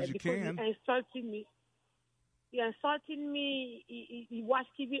as long as you can. He insulting me. He insulting me. He watch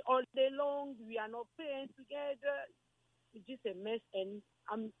TV all day long. We are not praying together. It's just a mess, and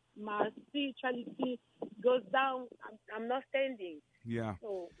my spirituality goes down. I'm not standing. Yeah.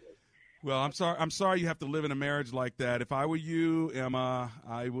 So, well, I'm sorry you have to live in a marriage like that. If I were you, Emma,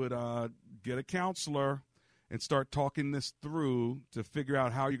 I would get a counselor and start talking this through to figure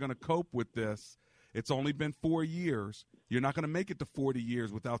out how you're going to cope with this. It's only been 4 years. You're not going to make it to 40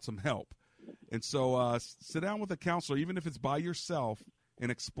 years without some help. And so sit down with a counselor, even if it's by yourself,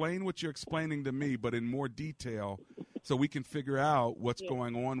 and explain what you're explaining to me, but in more detail, so we can figure out what's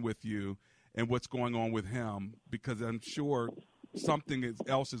going on with you and what's going on with him, because I'm sure something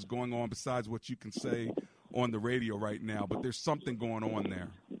else is going on besides what you can say on the radio right now, but there's something going on there.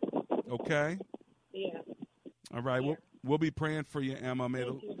 Okay? Yeah. All right. Yeah. We'll be praying for you, Emma.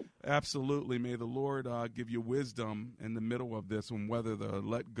 Absolutely. May the Lord give you wisdom in the middle of this on whether to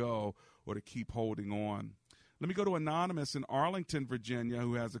let go or to keep holding on. Let me go to Anonymous in Arlington, Virginia,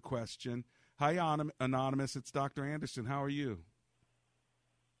 who has a question. Hi, Anonymous. It's Dr. Anderson. How are you?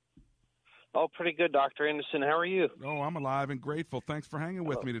 Oh, pretty good, Dr. Anderson. How are you? Oh, I'm alive and grateful. Thanks for hanging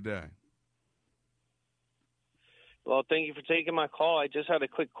with me today. Well, thank you for taking my call. I just had a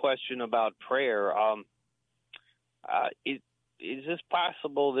quick question about prayer. Is this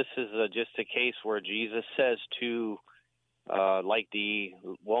possible this is just a case where Jesus says to, like the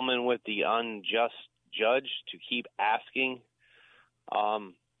woman with the unjust judge, to keep asking?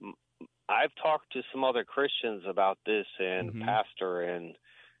 I've talked to some other Christians about this and pastor, and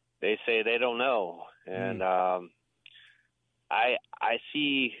they say they don't know. And I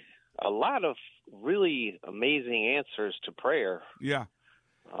see a lot of really amazing answers to prayer. Yeah.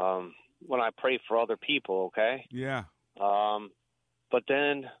 When I pray for other people, okay? Yeah. But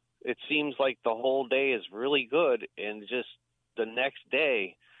then it seems like the whole day is really good, and just the next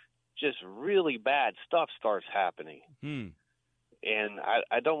day, just really bad stuff starts happening. And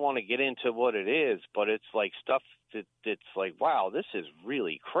I don't want to get into what it is, but it's like stuff that's like, wow, this is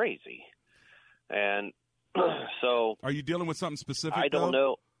really crazy. And so... Are you dealing with something specific, I don't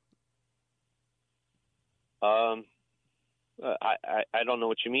know. I don't know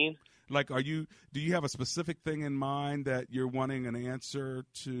what you mean. Like, do you have a specific thing in mind that you're wanting an answer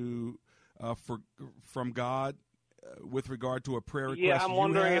to from God with regard to a prayer request? Yeah, I'm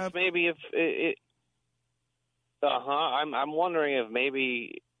wondering if maybe I'm wondering if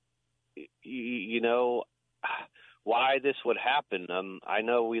maybe you know why this would happen. I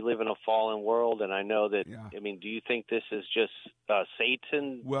know we live in a fallen world, and I know that. Yeah. I mean, do you think this is just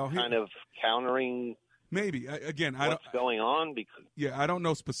Satan kind of countering? Maybe. Again, what's going on? I don't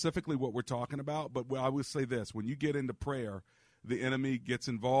know specifically what we're talking about, but I would say this. When you get into prayer, the enemy gets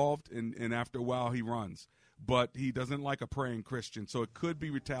involved, and after a while he runs. But he doesn't like a praying Christian, so it could be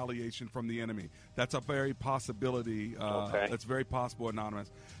retaliation from the enemy. That's a very possibility. That's very possible, Anonymous.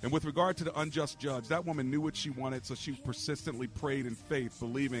 And with regard to the unjust judge, that woman knew what she wanted, so she persistently prayed in faith,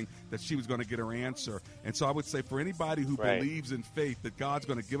 believing that she was going to get her answer. And so I would say for anybody who believes in faith that God's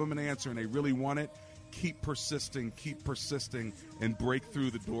going to give them an answer and they really want it, keep persisting, and break through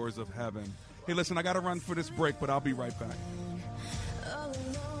the doors of heaven. Hey, listen, I got to run for this break, but I'll be right back.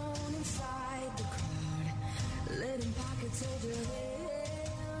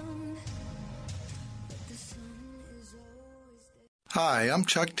 Hi, I'm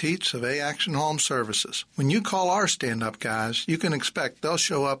Chuck Teets of A Action Home Services. When you call our stand-up guys, you can expect they'll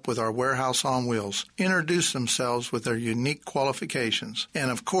show up with our warehouse on wheels, introduce themselves with their unique qualifications, and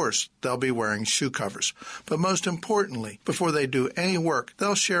of course, they'll be wearing shoe covers. But most importantly, before they do any work,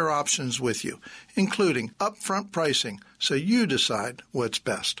 they'll share options with you, including upfront pricing, so you decide what's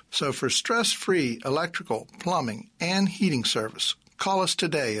best. So for stress-free electrical, plumbing, and heating service, call us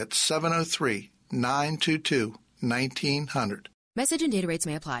today at 703-922-1900. Message and data rates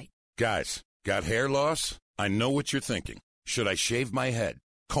may apply. Guys, got hair loss? I know what you're thinking. Should I shave my head?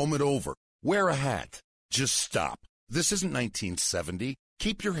 Comb it over? Wear a hat? Just stop. This isn't 1970.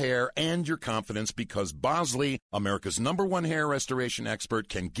 Keep your hair and your confidence because Bosley, America's #1 hair restoration expert,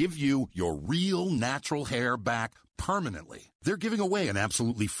 can give you your real natural hair back permanently. They're giving away an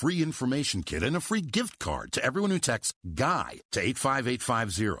absolutely free information kit and a free gift card to everyone who texts GUY to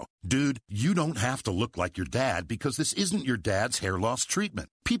 85850. Dude, you don't have to look like your dad because this isn't your dad's hair loss treatment.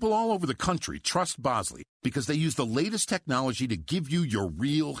 People all over the country trust Bosley because they use the latest technology to give you your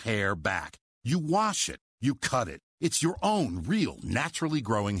real hair back. You wash it, you cut it. It's your own real, naturally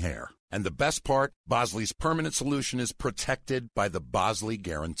growing hair. And the best part, Bosley's permanent solution is protected by the Bosley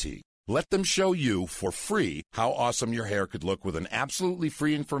Guarantee. Let them show you for free how awesome your hair could look with an absolutely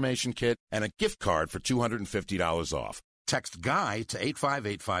free information kit and a gift card for $250 off. Text GUY to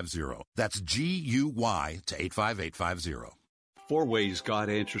 85850. That's GUY to 85850. 4 ways God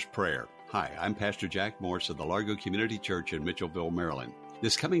answers prayer. Hi, I'm Pastor Jack Morse of the Largo Community Church in Mitchellville, Maryland.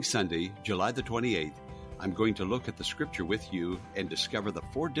 This coming Sunday, July the 28th, I'm going to look at the scripture with you and discover the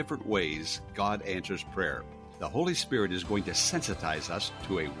 4 different ways God answers prayer. The Holy Spirit is going to sensitize us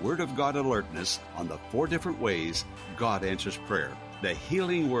to a Word of God alertness on the 4 different ways God answers prayer. The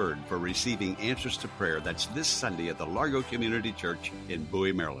healing word for receiving answers to prayer. That's this Sunday at the Largo Community Church in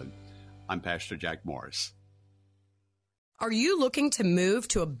Bowie, Maryland. I'm Pastor Jack Morris. Are you looking to move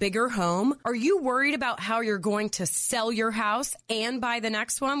to a bigger home? Are you worried about how you're going to sell your house and buy the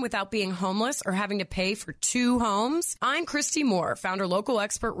next one without being homeless or having to pay for 2 homes? I'm Christy Moore, founder Local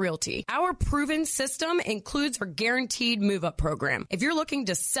Expert Realty. Our proven system includes our guaranteed move-up program. If you're looking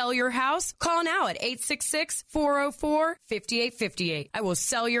to sell your house, call now at 866-404-5858. I will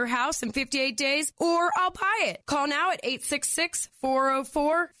sell your house in 58 days or I'll buy it. Call now at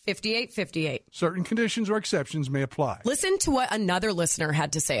 866-404-5858. Certain conditions or exceptions may apply. Listen to what another listener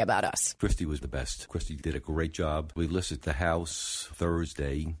had to say about us. Christy was the best. Christy did a great job. We listed the house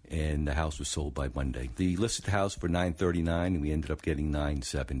Thursday, and the house was sold by Monday. We listed the house for $939, and we ended up getting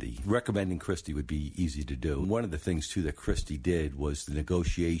 $970. Recommending Christy would be easy to do. One of the things, too, that Christy did was the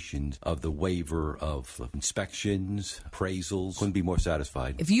negotiations of the waiver of inspections, appraisals. Couldn't be more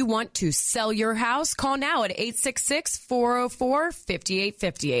satisfied. If you want to sell your house, call now at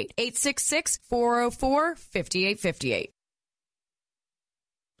 866-404-5858. 866-404-5858.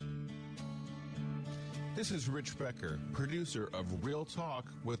 This is Rich Becker, producer of Real Talk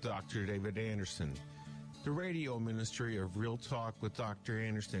with Dr. David Anderson. The radio ministry of Real Talk with Dr.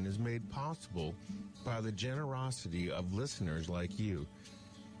 Anderson is made possible by the generosity of listeners like you.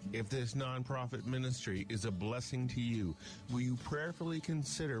 If this nonprofit ministry is a blessing to you, will you prayerfully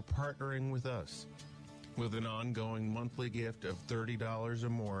consider partnering with us? With an ongoing monthly gift of $30 or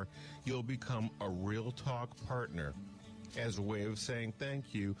more, you'll become a Real Talk partner. As a way of saying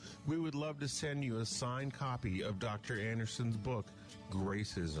thank you, we would love to send you a signed copy of Dr. Anderson's book,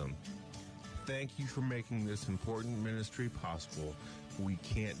 Gracism. Thank you for making this important ministry possible. We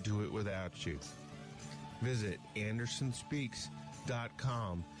can't do it without you. Visit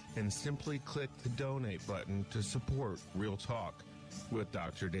AndersonSpeaks.com and simply click the donate button to support Real Talk with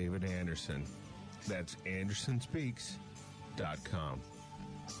Dr. David Anderson. That's AndersonSpeaks.com.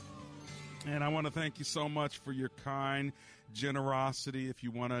 And I want to thank you so much for your kind generosity. If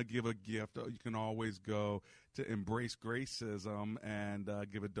you want to give a gift, you can always go to Embrace Gracism and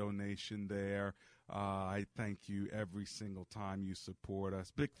give a donation there. I thank you every single time you support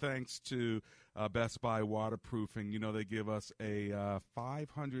us. Big thanks to Best Buy Waterproofing. You know, they give us a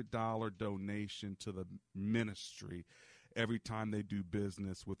 $500 donation to the ministry every time they do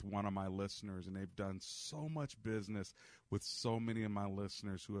business with one of my listeners, and they've done so much business with so many of my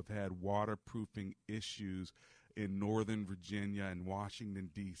listeners who have had waterproofing issues in Northern Virginia and Washington,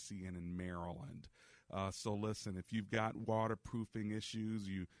 D.C., and in Maryland. So listen, if you've got waterproofing issues,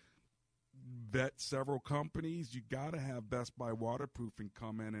 you vet several companies, you got to have Best Buy Waterproofing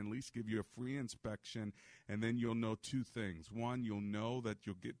come in and at least give you a free inspection, and then you'll know 2 things. One, you'll know that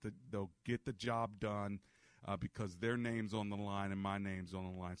they'll get the job done, because their name's on the line and my name's on the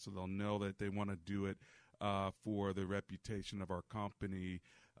line, so they'll know that they want to do it for the reputation of our company,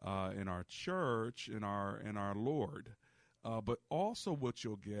 in our church, in our Lord. But also what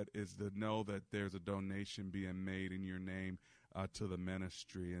you'll get is to know that there's a donation being made in your name to the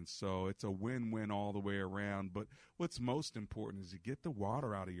ministry. And so it's a win-win all the way around. But what's most important is you get the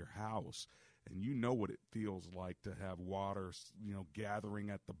water out of your house. And you know what it feels like to have water, gathering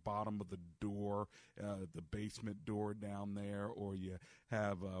at the bottom of the door, the basement door down there, or you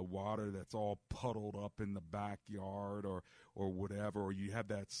have water that's all puddled up in the backyard or whatever, or you have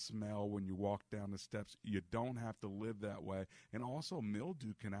that smell when you walk down the steps. You don't have to live that way. And also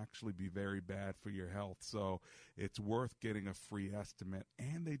mildew can actually be very bad for your health. So it's worth getting a free estimate,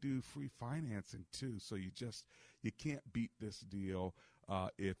 and they do free financing too. So you can't beat this deal.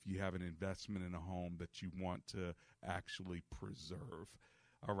 If you have an investment in a home that you want to actually preserve.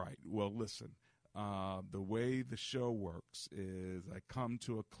 All right. Well, listen, the way the show works is I come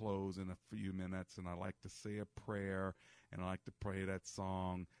to a close in a few minutes, and I like to say a prayer, and I like to pray that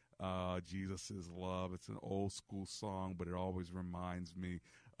song, Jesus is Love. It's an old school song, but it always reminds me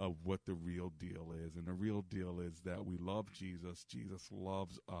of what the real deal is. And the real deal is that we love Jesus. Jesus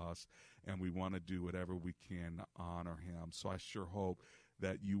loves us, and we want to do whatever we can to honor him. So I sure hope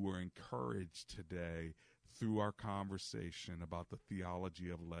that you were encouraged today through our conversation about the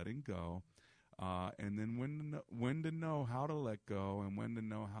theology of letting go, and then when to know how to let go and when to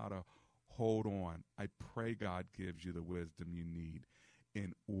know how to hold on. I pray God gives you the wisdom you need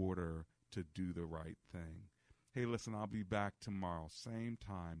in order to do the right thing. Hey, listen, I'll be back tomorrow, same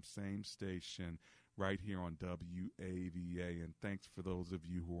time, same station, right here on WAVA. And thanks for those of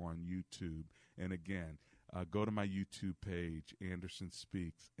you who are on YouTube. And again, go to my YouTube page, Anderson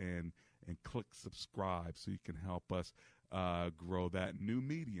Speaks, and and click subscribe so you can help us grow that new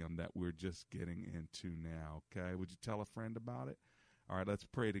medium that we're just getting into now, okay? Would you tell a friend about it? All right, let's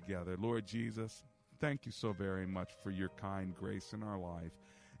pray together. Lord Jesus, thank you so very much for your kind grace in our life.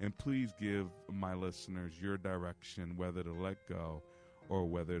 And please give my listeners your direction, whether to let go or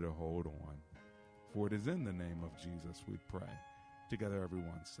whether to hold on. For it is in the name of Jesus we pray. Together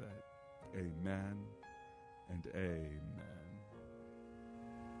everyone said, amen and amen.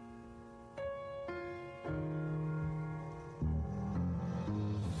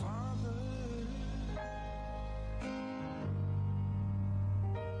 Father,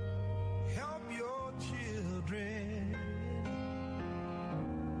 help your children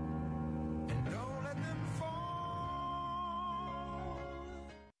and don't let them fall.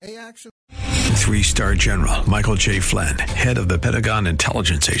 A-Action. 3-star General Michael J. Flynn, head of the Pentagon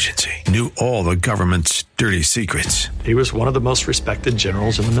Intelligence Agency, knew all the government's dirty secrets. He was one of the most respected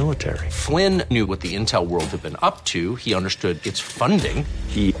generals in the military. Flynn knew what the intel world had been up to. He understood its funding.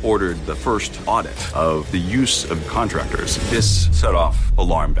 He ordered the first audit of the use of contractors. This set off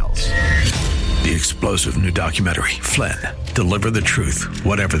alarm bells. The explosive new documentary, Flynn, Deliver the Truth,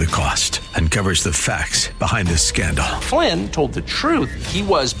 Whatever the Cost, uncovers the facts behind this scandal. Flynn told the truth. He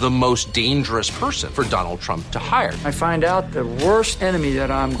was the most dangerous person for Donald Trump to hire. I find out the worst enemy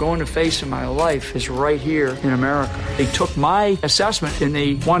that I'm going to face in my life is right here in America. They took my assessment and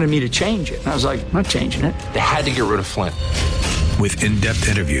they wanted me to change it. And I was like, I'm not changing it. They had to get rid of Flynn. With in-depth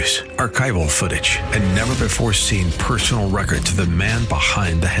interviews, archival footage, and never-before-seen personal records of the man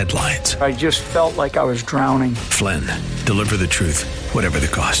behind the headlines. I just felt like I was drowning. Flynn, Deliver the Truth, Whatever the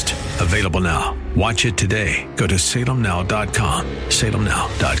Cost. Available now. Watch it today. Go to salemnow.com.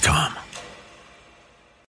 salemnow.com.